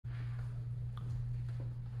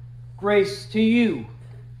Grace to you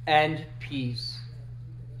and peace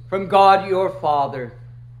from God your Father,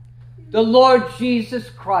 the Lord Jesus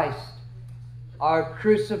Christ, our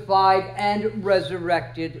crucified and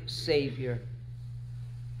resurrected Savior,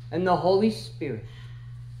 and the Holy Spirit,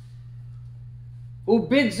 who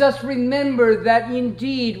bids us remember that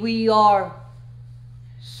indeed we are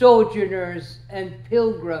sojourners and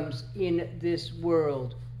pilgrims in this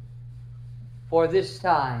world for this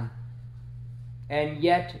time, and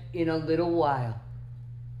yet in a little while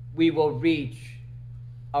we will reach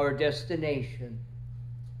our destination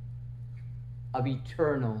of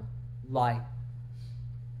eternal life.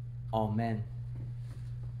 Amen.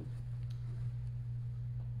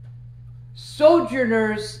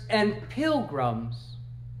 Sojourners and pilgrims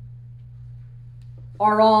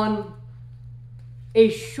are on a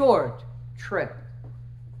short trip.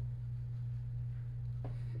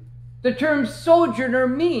 The term sojourner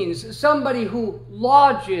means somebody who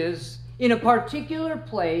lodges in a particular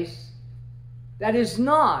place that is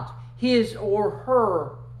not his or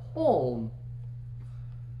her home,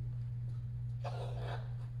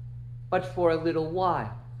 but for a little while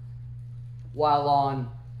on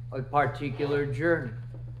a particular journey.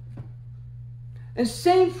 And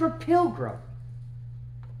same for pilgrim.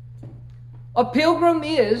 A pilgrim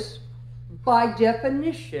is, by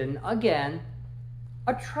definition, again,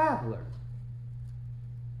 a traveler.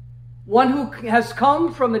 One who has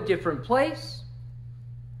come from a different place,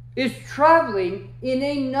 is traveling in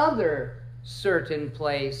another certain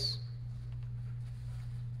place,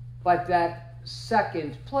 but that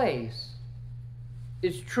second place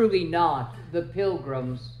is truly not the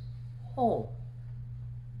pilgrim's home.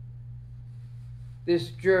 This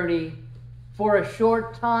journey for a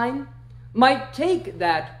short time might take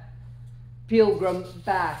that pilgrim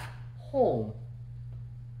back home,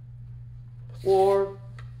 or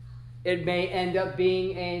it may end up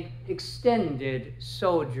being an extended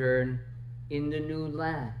sojourn in the new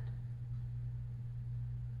land.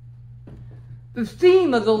 The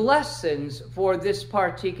theme of the lessons for this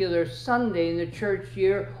particular Sunday in the church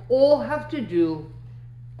year all have to do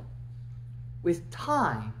with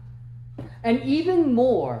time, and even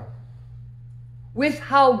more with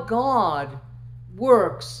how God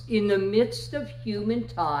works in the midst of human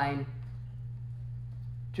time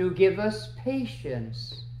to give us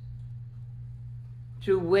patience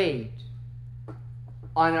to wait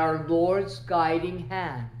on our Lord's guiding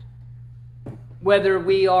hand, whether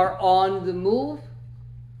we are on the move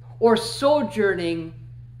or sojourning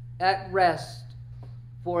at rest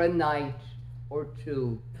for a night or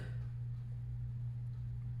two.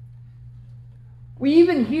 We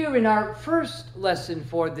even hear in our first lesson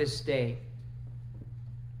for this day,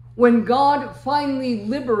 when God finally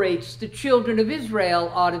liberates the children of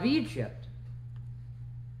Israel out of Egypt,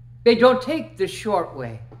 they don't take the short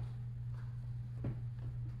way.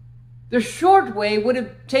 The short way would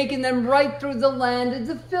have taken them right through the land of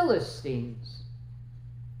the Philistines,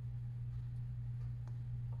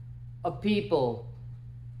 a people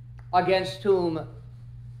against whom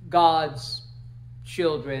God's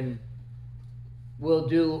children will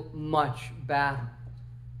do much battle.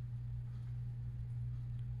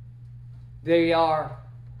 They are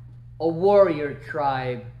a warrior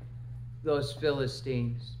tribe, those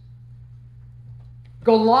Philistines.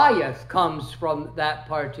 Goliath comes from that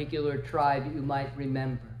particular tribe, you might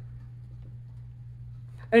remember.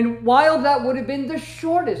 And while that would have been the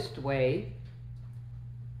shortest way,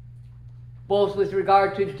 both with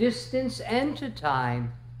regard to distance and to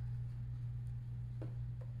time,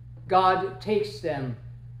 God takes them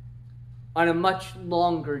on a much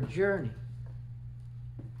longer journey.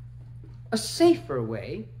 A safer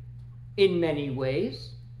way, in many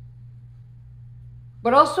ways,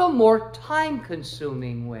 but also a more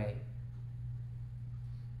time-consuming way.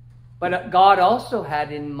 But God also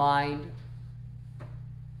had in mind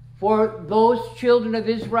for those children of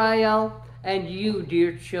Israel and you,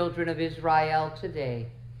 dear children of Israel today,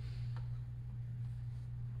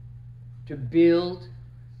 to build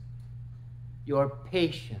your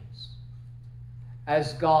patience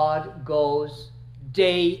as God goes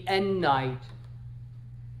day and night,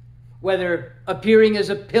 whether appearing as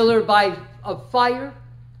a pillar of fire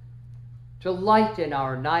to lighten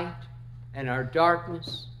our night and our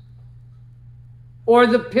darkness, or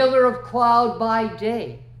the pillar of cloud by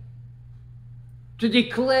day to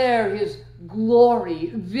declare his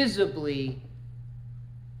glory visibly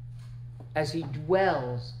as he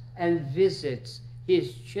dwells and visits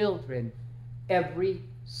his children every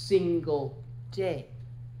single day.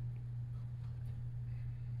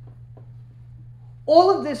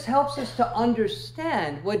 All of this helps us to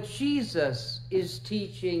understand what Jesus is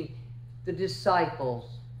teaching the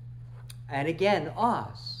disciples and again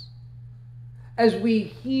us, as we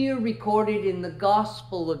hear recorded in the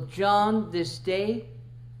Gospel of John this day,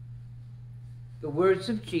 the words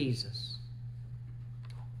of Jesus,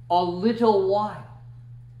 a little while,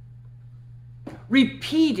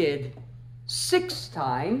 repeated 6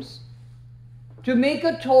 times to make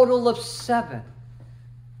a total of 7.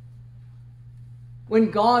 When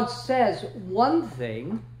God says one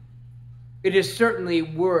thing, it is certainly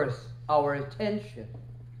worth our attention.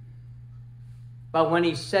 But when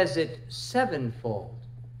he says it 7-fold,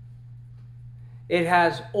 it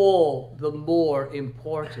has all the more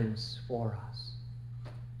importance for us.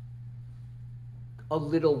 A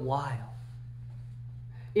little while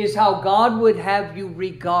is how God would have you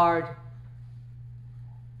regard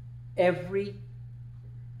every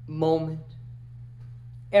moment,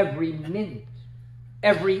 every minute,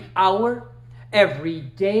 every hour, every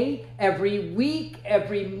day, every week,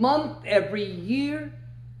 every month, every year,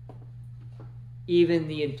 even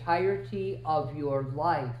the entirety of your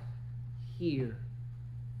life here,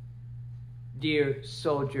 dear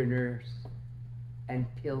sojourners and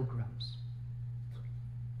pilgrims.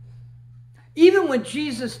 Even when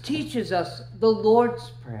Jesus teaches us the Lord's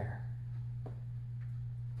Prayer,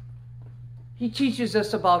 he teaches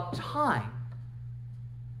us about time.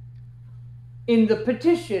 In the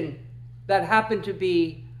petition that happened to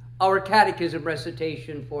be our catechism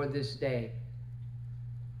recitation for this day,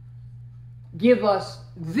 give us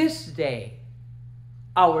this day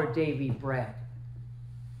our daily bread.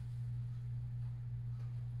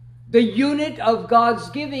 The unit of God's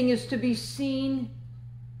giving is to be seen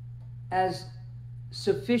as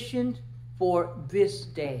sufficient for this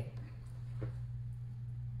day.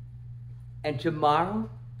 And tomorrow,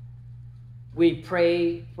 we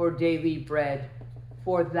pray for daily bread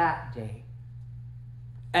for that day.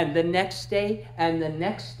 And the next day, and the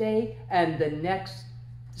next day, and the next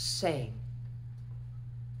same.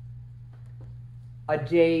 A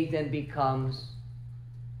day then becomes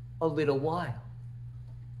a little while.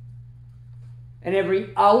 And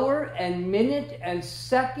every hour and minute and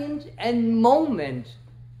second and moment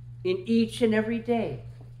in each and every day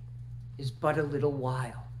is but a little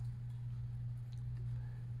while.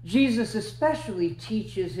 Jesus especially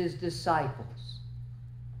teaches his disciples,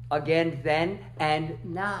 again then and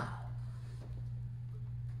now,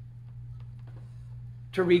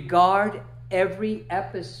 to regard every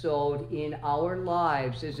episode in our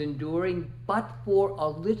lives as enduring but for a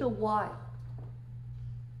little while,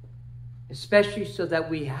 especially so that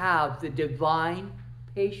we have the divine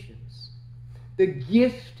patience, the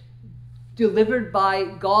gift delivered by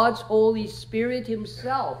God's Holy Spirit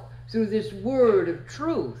himself through this word of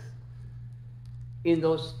truth in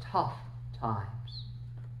those tough times,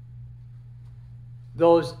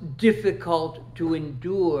 those difficult to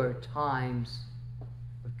endure times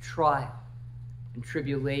of trial and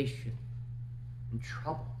tribulation and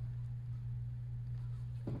trouble.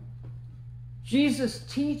 Jesus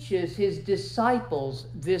teaches his disciples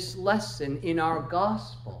this lesson in our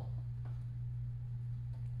gospel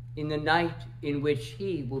in the night in which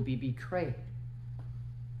he will be betrayed.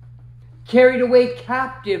 Carried away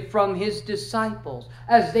captive from his disciples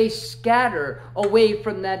as they scatter away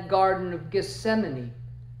from that Garden of Gethsemane.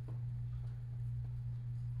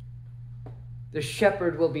 The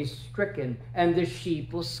shepherd will be stricken and the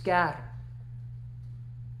sheep will scatter.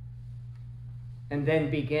 And then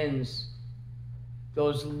begins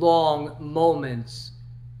those long moments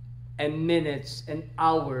and minutes and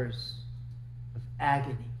hours of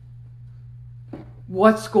agony.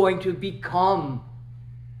 What's going to become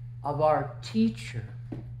of our teacher,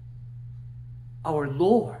 our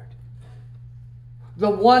Lord, the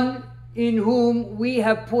one in whom we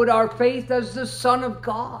have put our faith as the Son of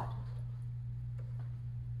God?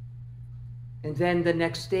 And then the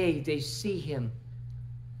next day they see him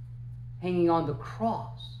hanging on the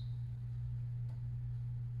cross,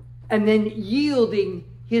 and then yielding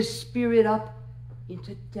his spirit up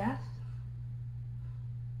into death,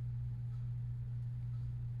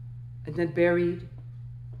 and then buried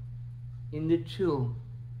in the tomb,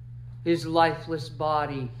 his lifeless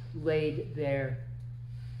body laid there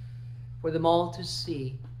for them all to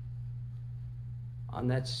see on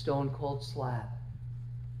that stone-cold slab,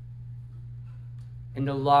 and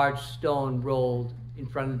a large stone rolled in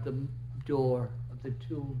front of the door of the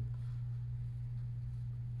tomb.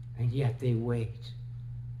 And yet they wait.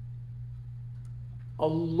 A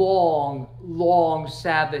long, long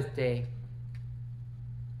Sabbath day.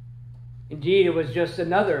 Indeed, it was just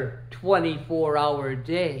another 24-hour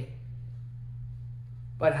day.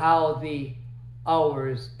 But how the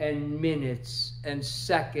hours and minutes and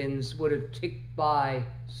seconds would have ticked by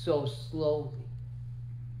so slowly.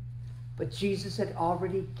 But Jesus had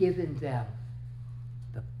already given them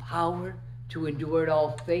the power to endure it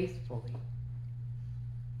all faithfully,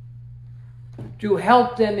 to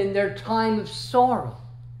help them in their time of sorrow.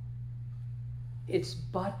 It's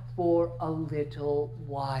but for a little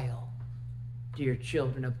while, dear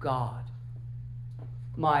children of God,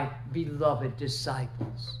 my beloved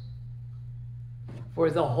disciples.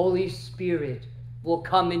 For the Holy Spirit will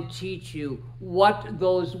come and teach you what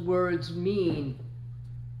those words mean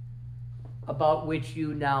about which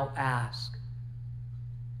you now ask.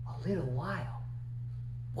 A little while.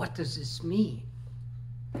 What does this mean?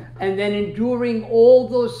 And then enduring all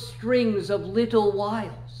those strings of little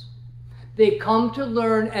whiles, they come to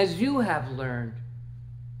learn, as you have learned,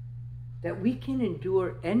 that we can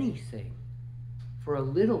endure anything for a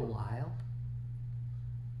little while.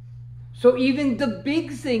 So even the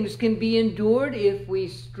big things can be endured if we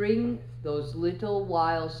string those little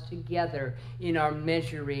whiles together in our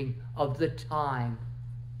measuring of the time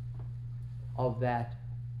of that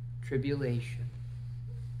tribulation.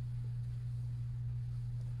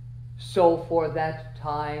 So for that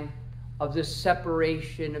time of the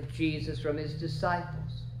separation of Jesus from his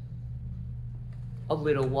disciples, a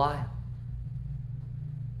little while.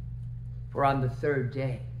 For on the third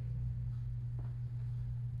day,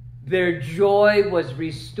 their joy was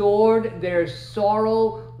restored, their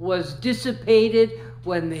sorrow was dissipated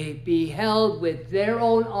when they beheld with their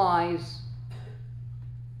own eyes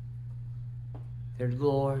their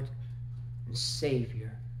Lord and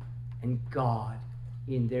Savior and God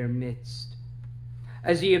in their midst,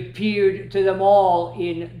 as he appeared to them all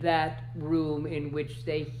in that room in which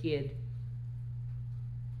they hid.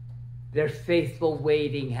 Their faithful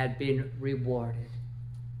waiting had been rewarded.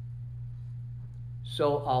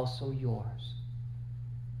 So also yours.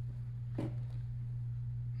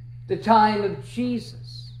 The time of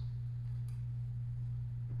Jesus,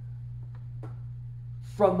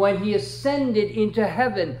 from when he ascended into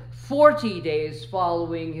heaven, 40 days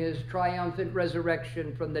following his triumphant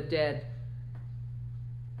resurrection from the dead,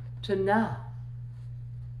 to now,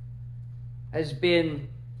 has been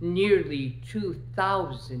nearly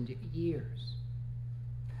 2,000 years.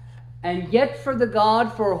 And yet for the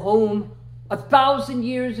God for whom 1,000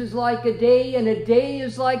 years is like a day, and a day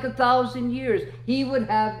is like 1,000 years, he would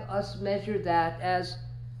have us measure that as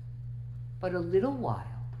but a little while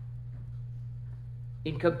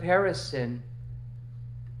in comparison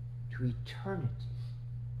to eternity.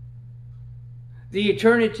 The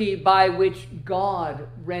eternity by which God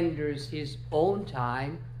renders his own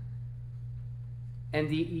time, and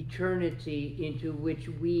the eternity into which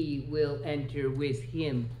we will enter with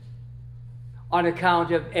him on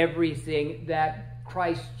account of everything that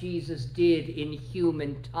Christ Jesus did in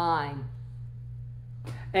human time,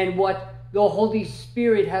 and what the Holy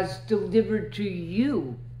Spirit has delivered to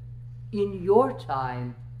you in your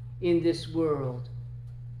time in this world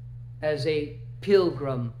as a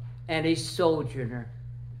pilgrim and a sojourner.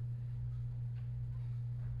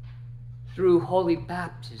 Through holy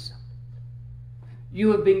baptism,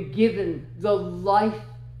 you have been given the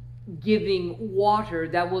life-giving water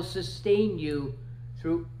that will sustain you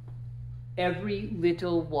through every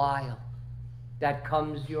little while that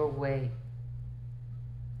comes your way.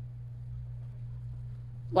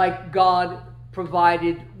 Like God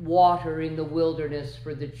provided water in the wilderness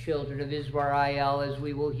for the children of Israel, as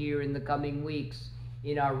we will hear in the coming weeks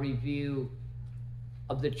in our review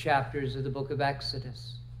of the chapters of the book of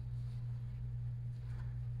Exodus.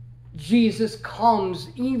 Jesus comes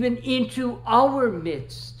even into our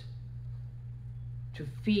midst to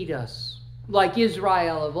feed us, like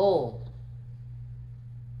Israel of old,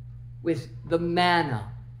 with the manna,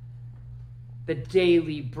 the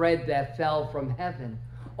daily bread that fell from heaven,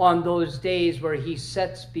 on those days where he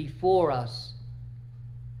sets before us,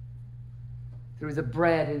 through the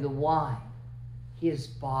bread and the wine, his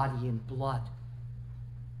body and blood,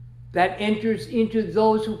 that enters into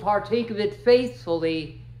those who partake of it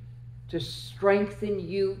faithfully, to strengthen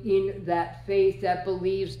you in that faith that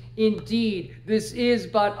believes, indeed, this is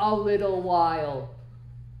but a little while,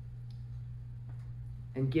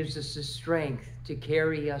 and gives us the strength to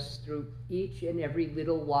carry us through each and every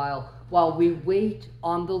little while we wait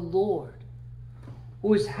on the Lord,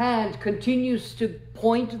 whose hand continues to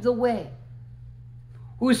point the way,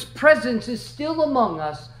 whose presence is still among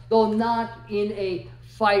us, though not in a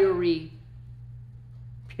fiery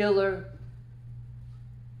pillar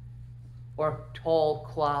or tall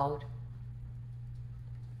cloud,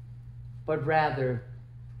 but rather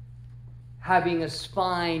having us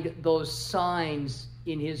find those signs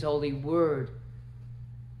in his holy word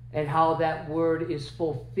and how that word is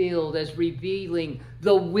fulfilled as revealing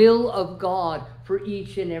the will of God for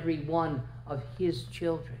each and every one of his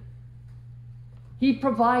children. He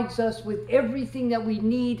provides us with everything that we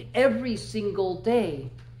need every single day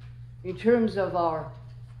in terms of our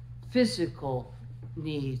physical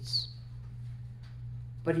needs,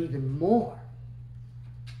 but even more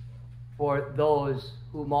for those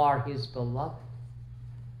whom are his beloved.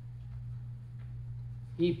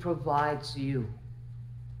 He provides you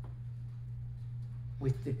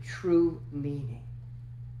with the true meaning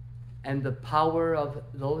and the power of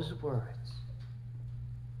those words.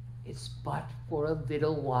 It's but for a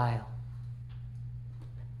little while.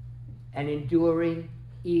 And enduring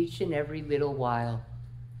each and every little while,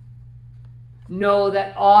 know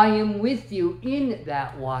that I am with you in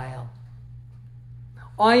that while.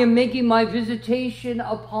 I am making my visitation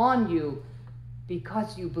upon you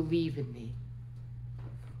because you believe in me.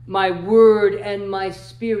 My word and my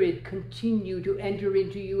spirit continue to enter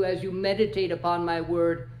into you as you meditate upon my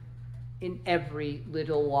word in every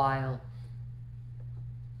little while.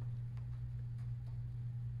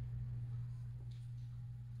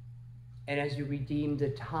 And as you redeem the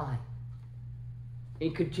time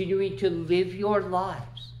in continuing to live your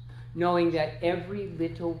lives, knowing that every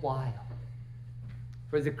little while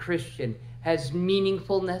for the Christian has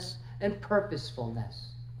meaningfulness and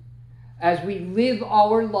purposefulness, as we live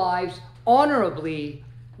our lives honorably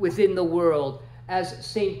within the world, as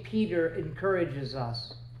St. Peter encourages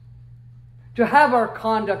us, to have our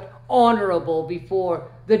conduct honorable before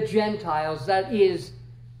the Gentiles, that is,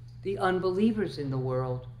 the unbelievers in the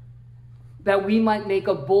world, that we might make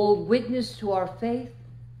a bold witness to our faith,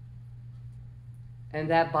 and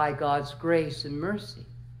that by God's grace and mercy,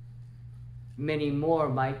 many more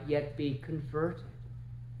might yet be converted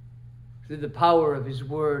through the power of his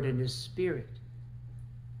word and his spirit,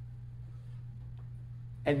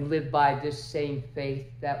 and live by this same faith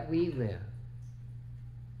that we live.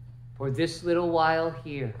 For this little while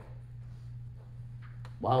here,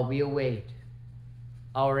 while we await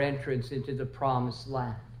our entrance into the promised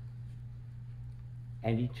land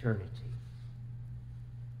and eternity.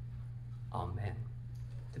 Amen.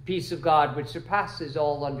 The peace of God, which surpasses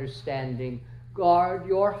all understanding, guard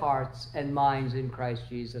your hearts and minds in Christ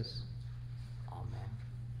Jesus.